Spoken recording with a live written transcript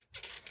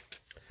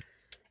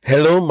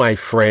Hello, my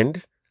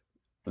friend.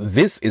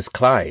 This is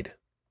Clyde.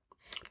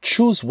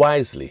 Choose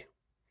wisely.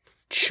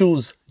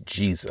 Choose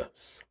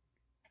Jesus.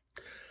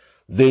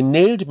 They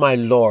nailed my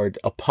Lord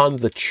upon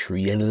the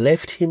tree and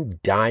left him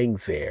dying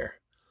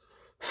there.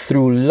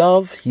 Through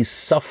love he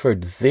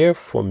suffered there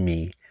for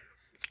me.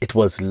 It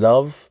was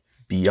love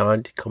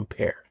beyond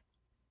compare.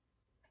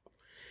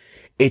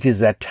 It is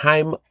that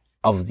time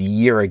of the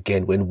year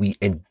again when we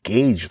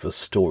engage the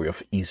story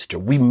of Easter.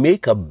 We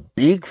make a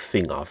big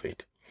thing of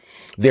it.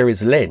 There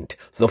is Lent,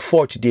 the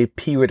 40-day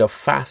period of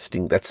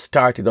fasting that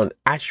started on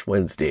Ash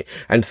Wednesday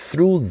and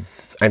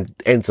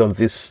ends on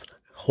this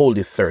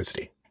Holy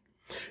Thursday.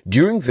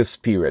 During this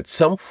period,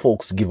 some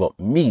folks give up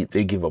meat,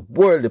 they give up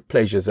worldly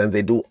pleasures, and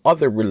they do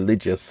other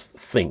religious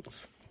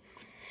things.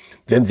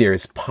 Then there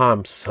is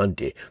Palm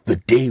Sunday, the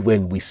day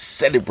when we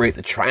celebrate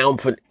the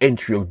triumphant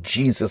entry of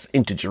Jesus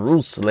into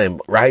Jerusalem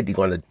riding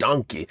on a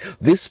donkey.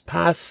 This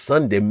past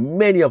Sunday,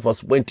 many of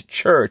us went to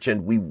church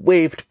and we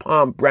waved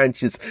palm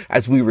branches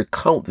as we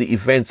recount the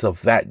events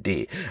of that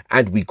day,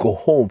 and we go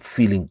home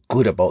feeling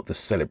good about the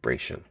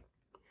celebration.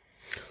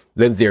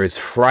 Then there is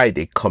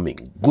Friday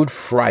coming, Good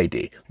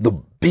Friday, the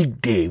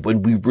big day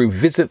when we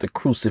revisit the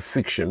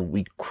crucifixion.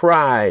 We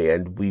cry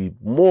and we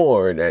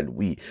mourn and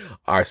we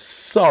are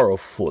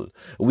sorrowful.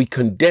 We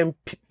condemn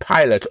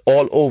Pilate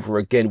all over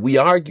again. We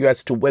argue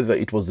as to whether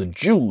it was the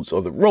Jews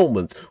or the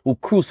Romans who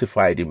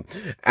crucified him.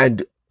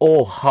 And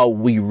oh, how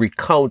we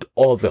recount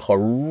all the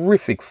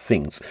horrific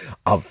things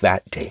of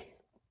that day.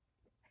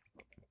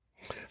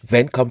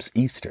 Then comes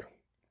Easter,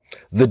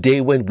 the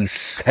day when we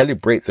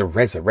celebrate the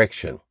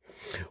resurrection.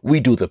 We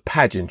do the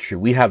pageantry.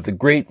 We have the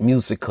great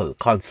musical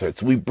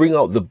concerts. We bring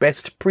out the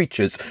best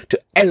preachers to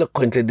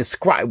eloquently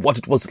describe what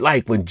it was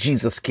like when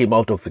Jesus came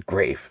out of the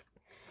grave.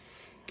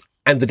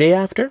 And the day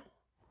after,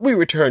 we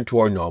return to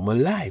our normal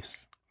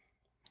lives.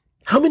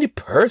 How many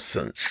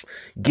persons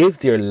gave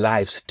their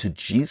lives to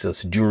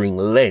Jesus during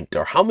Lent?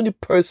 Or how many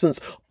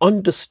persons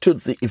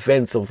understood the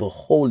events of the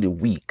Holy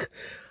Week?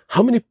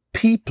 How many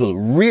people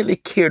really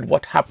cared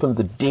what happened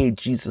the day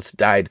Jesus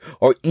died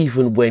or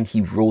even when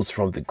he rose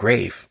from the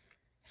grave?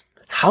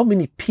 How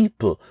many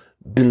people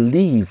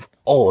believe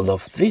all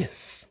of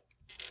this?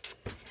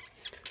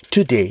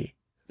 Today,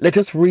 let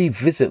us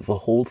revisit the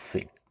whole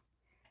thing.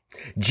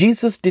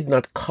 Jesus did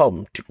not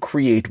come to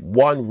create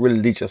one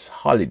religious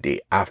holiday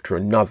after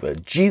another.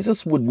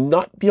 Jesus would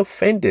not be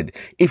offended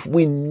if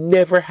we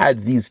never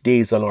had these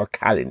days on our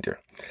calendar.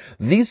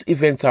 These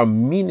events are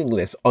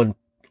meaningless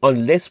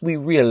unless we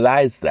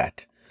realize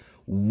that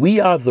we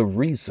are the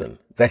reason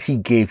that he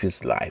gave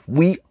his life.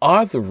 We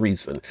are the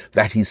reason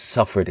that he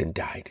suffered and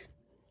died.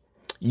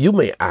 You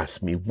may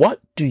ask me, what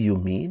do you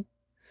mean?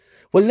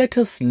 Well, let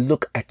us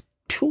look at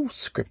two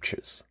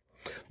scriptures.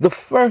 The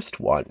first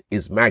one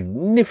is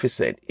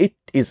magnificent. It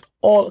is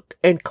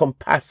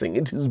all-encompassing.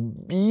 It is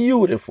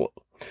beautiful.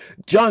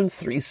 John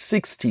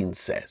 3:16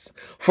 says,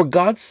 "For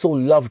God so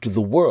loved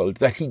the world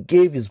that he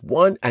gave his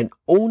one and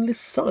only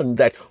Son,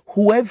 that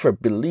whoever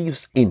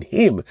believes in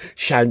him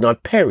shall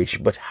not perish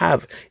but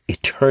have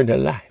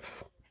eternal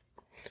life."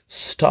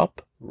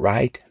 Stop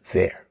right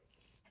there.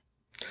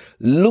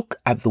 Look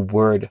at the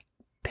word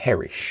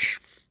perish.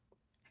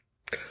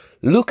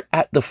 Look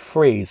at the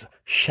phrase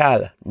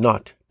shall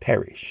not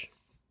perish.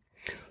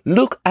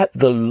 Look at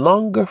the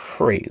longer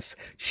phrase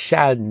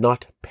shall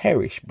not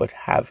perish but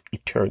have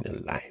eternal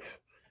life.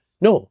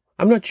 No,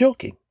 I'm not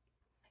joking.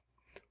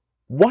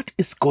 What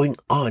is going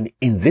on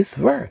in this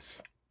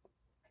verse?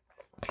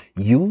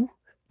 You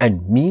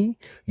and me,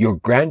 your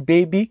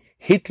grandbaby,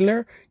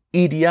 Hitler,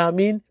 Idi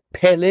Amin,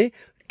 Pele,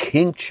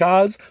 King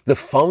Charles, the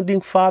founding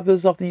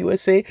fathers of the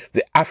USA,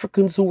 the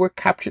Africans who were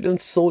captured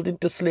and sold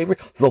into slavery,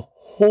 the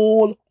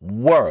whole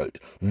world,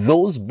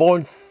 those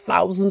born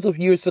thousands of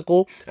years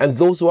ago and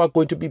those who are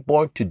going to be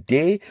born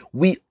today,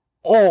 we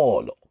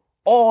all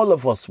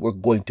of us were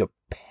going to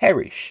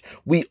perish.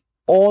 We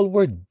all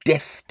were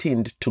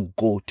destined to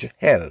go to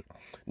hell.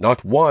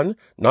 Not 1,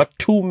 not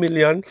 2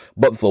 million,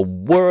 but the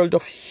world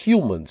of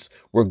humans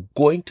were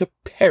going to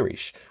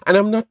perish. And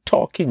I'm not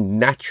talking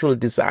natural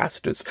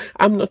disasters.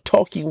 I'm not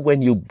talking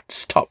when you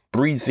stop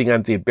breathing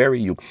and they bury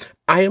you.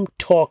 I am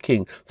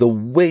talking the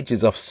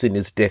wages of sin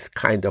is death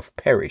kind of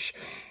perish.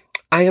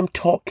 I am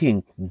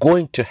talking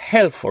going to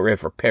hell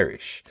forever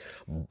perish.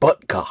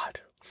 But God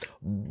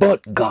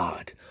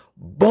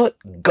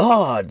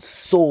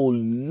so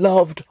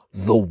loved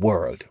the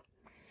world.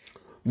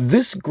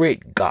 This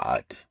great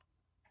God,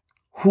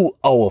 who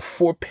our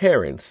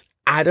foreparents,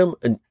 Adam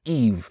and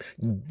Eve,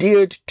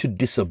 dared to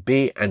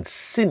disobey and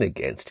sin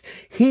against,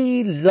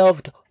 he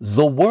loved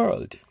the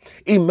world.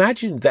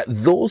 Imagine that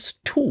those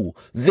two,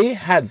 they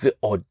had the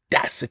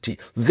audacity,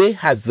 they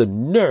had the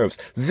nerves,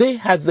 they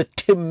had the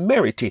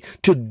temerity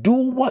to do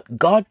what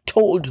God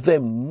told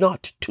them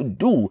not to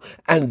do,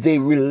 and they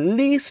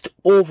released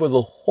over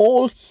the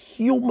whole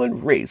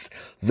human race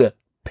the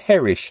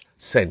perish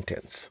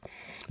sentence.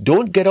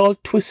 Don't get all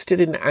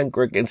twisted in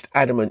anger against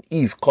Adam and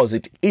Eve, because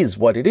it is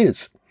what it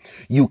is.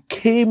 You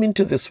came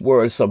into this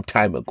world some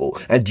time ago,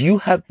 and you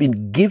have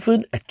been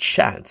given a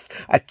chance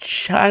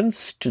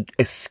to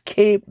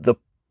escape the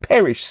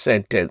perish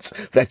sentence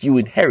that you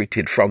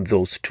inherited from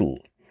those two.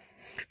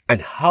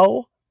 And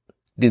how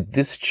did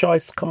this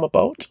choice come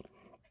about?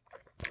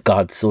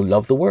 God so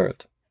loved the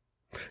world.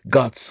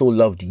 God so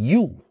loved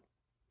you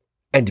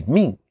and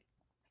me.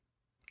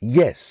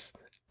 Yes,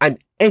 and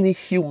any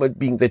human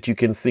being that you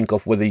can think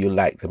of, whether you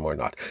like them or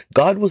not.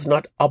 God was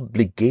not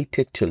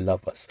obligated to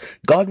love us.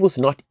 God was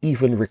not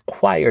even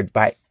required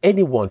by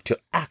anyone to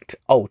act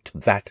out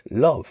that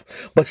love.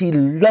 But he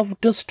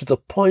loved us to the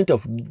point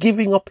of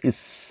giving up his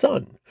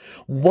son.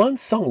 One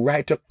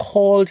songwriter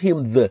called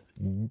him the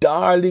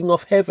darling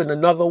of heaven.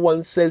 Another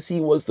one says he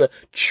was the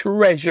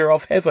treasure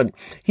of heaven.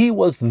 He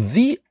was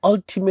the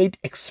ultimate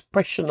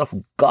expression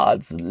of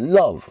God's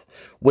love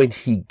when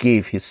he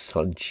gave his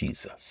son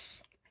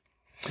Jesus.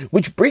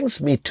 Which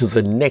brings me to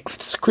the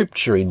next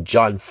scripture in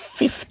John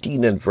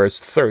 15 and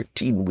verse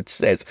 13, which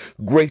says,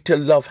 "Greater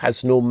love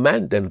has no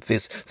man than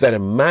this, that a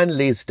man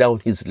lays down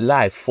his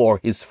life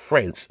for his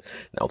friends."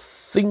 Now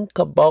think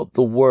about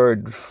the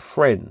word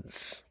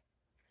friends.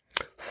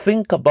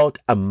 Think about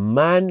a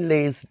man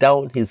lays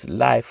down his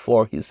life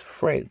for his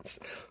friends.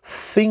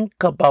 Think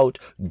about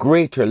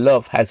greater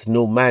love has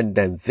no man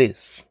than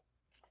this.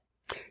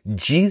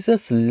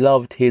 Jesus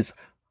loved his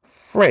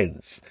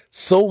friends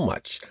so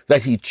much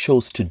that he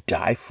chose to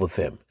die for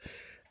them.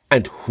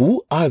 And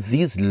who are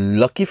these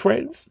lucky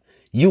friends?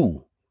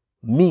 You,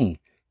 me,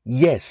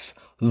 yes,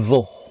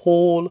 the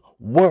whole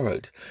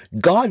world.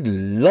 God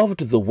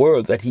loved the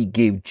world that he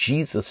gave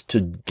Jesus to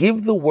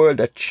give the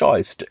world a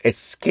choice to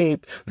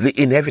escape the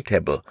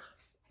inevitable,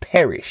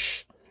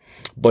 perish,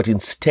 but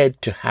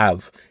instead to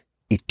have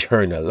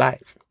eternal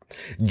life.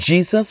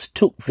 Jesus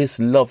took this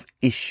love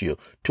issue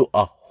to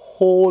a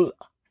whole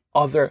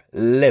other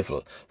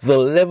level, the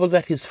level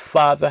that his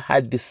Father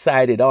had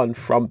decided on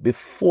from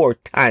before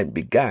time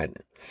began.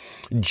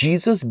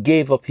 Jesus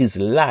gave up his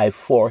life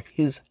for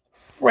his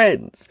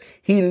friends.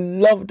 He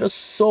loved us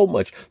so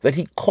much that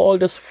he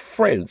called us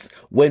friends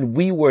when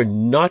we were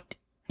not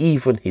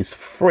even his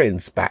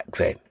friends back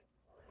then.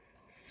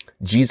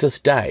 Jesus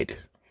died,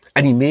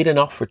 and he made an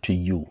offer to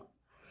you: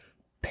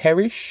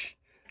 perish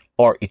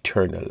or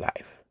eternal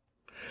life.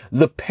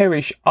 The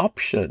perish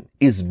option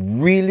is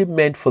really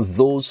meant for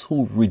those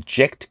who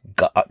reject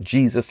God,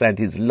 Jesus and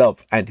his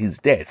love and his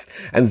death,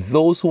 and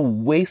those who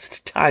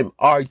waste time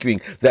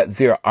arguing that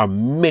there are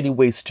many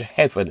ways to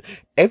heaven.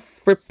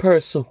 Every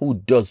person who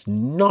does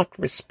not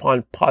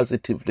respond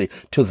positively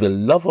to the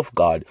love of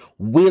God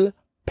will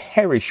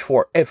perish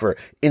forever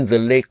in the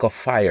lake of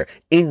fire,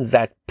 in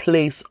that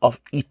place of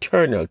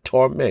eternal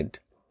torment.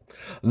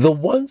 The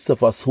ones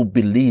of us who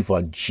believe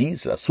on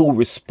Jesus, who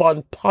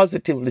respond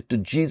positively to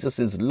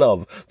Jesus'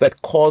 love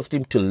that caused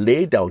him to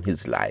lay down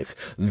his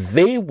life,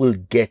 they will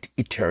get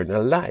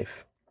eternal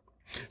life.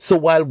 So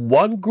while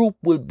one group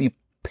will be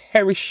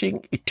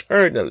perishing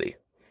eternally,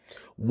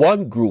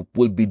 one group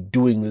will be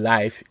doing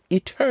life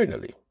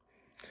eternally.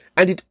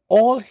 And it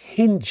all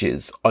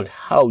hinges on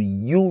how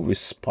you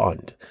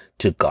respond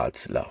to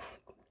God's love.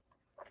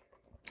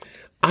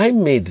 I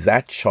made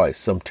that choice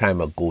some time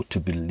ago to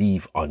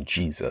believe on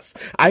Jesus.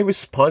 I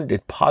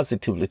responded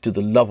positively to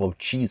the love of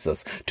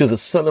Jesus, to the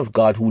Son of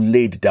God who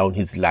laid down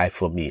his life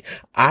for me.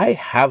 I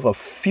have a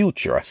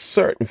future, a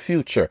certain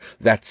future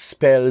that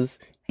spells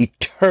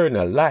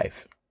eternal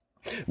life.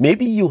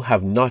 Maybe you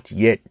have not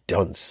yet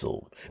done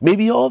so.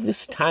 Maybe all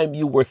this time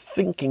you were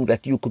thinking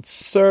that you could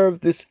serve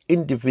this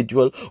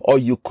individual, or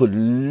you could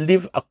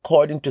live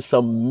according to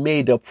some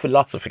made-up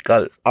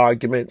philosophical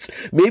arguments.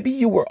 Maybe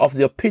you were of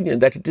the opinion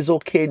that it is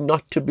okay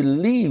not to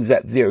believe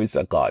that there is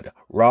a God.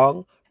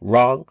 Wrong,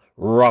 wrong,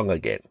 wrong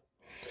again.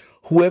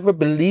 Whoever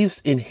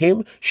believes in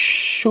him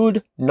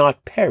should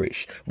not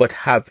perish, but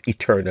have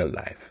eternal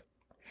life.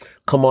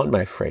 Come on,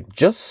 my friend,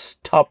 just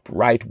stop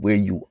right where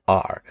you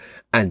are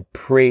and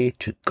pray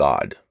to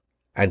God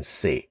and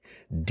say,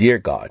 "Dear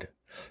God,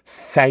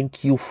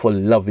 thank you for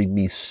loving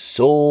me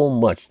so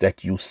much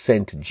that you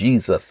sent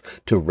Jesus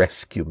to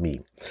rescue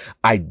me.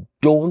 I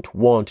don't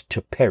want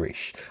to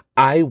perish.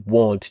 I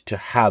want to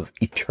have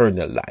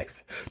eternal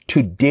life.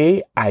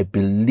 Today I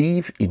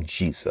believe in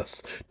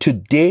Jesus.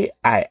 Today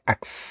I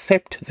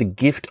accept the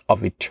gift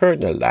of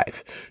eternal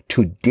life.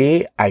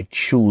 Today I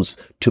choose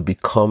to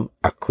become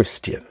a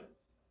Christian."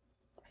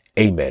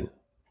 Amen.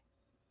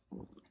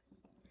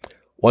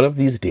 One of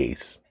these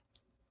days,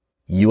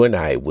 you and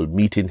I will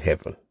meet in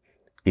heaven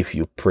if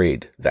you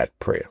prayed that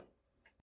prayer.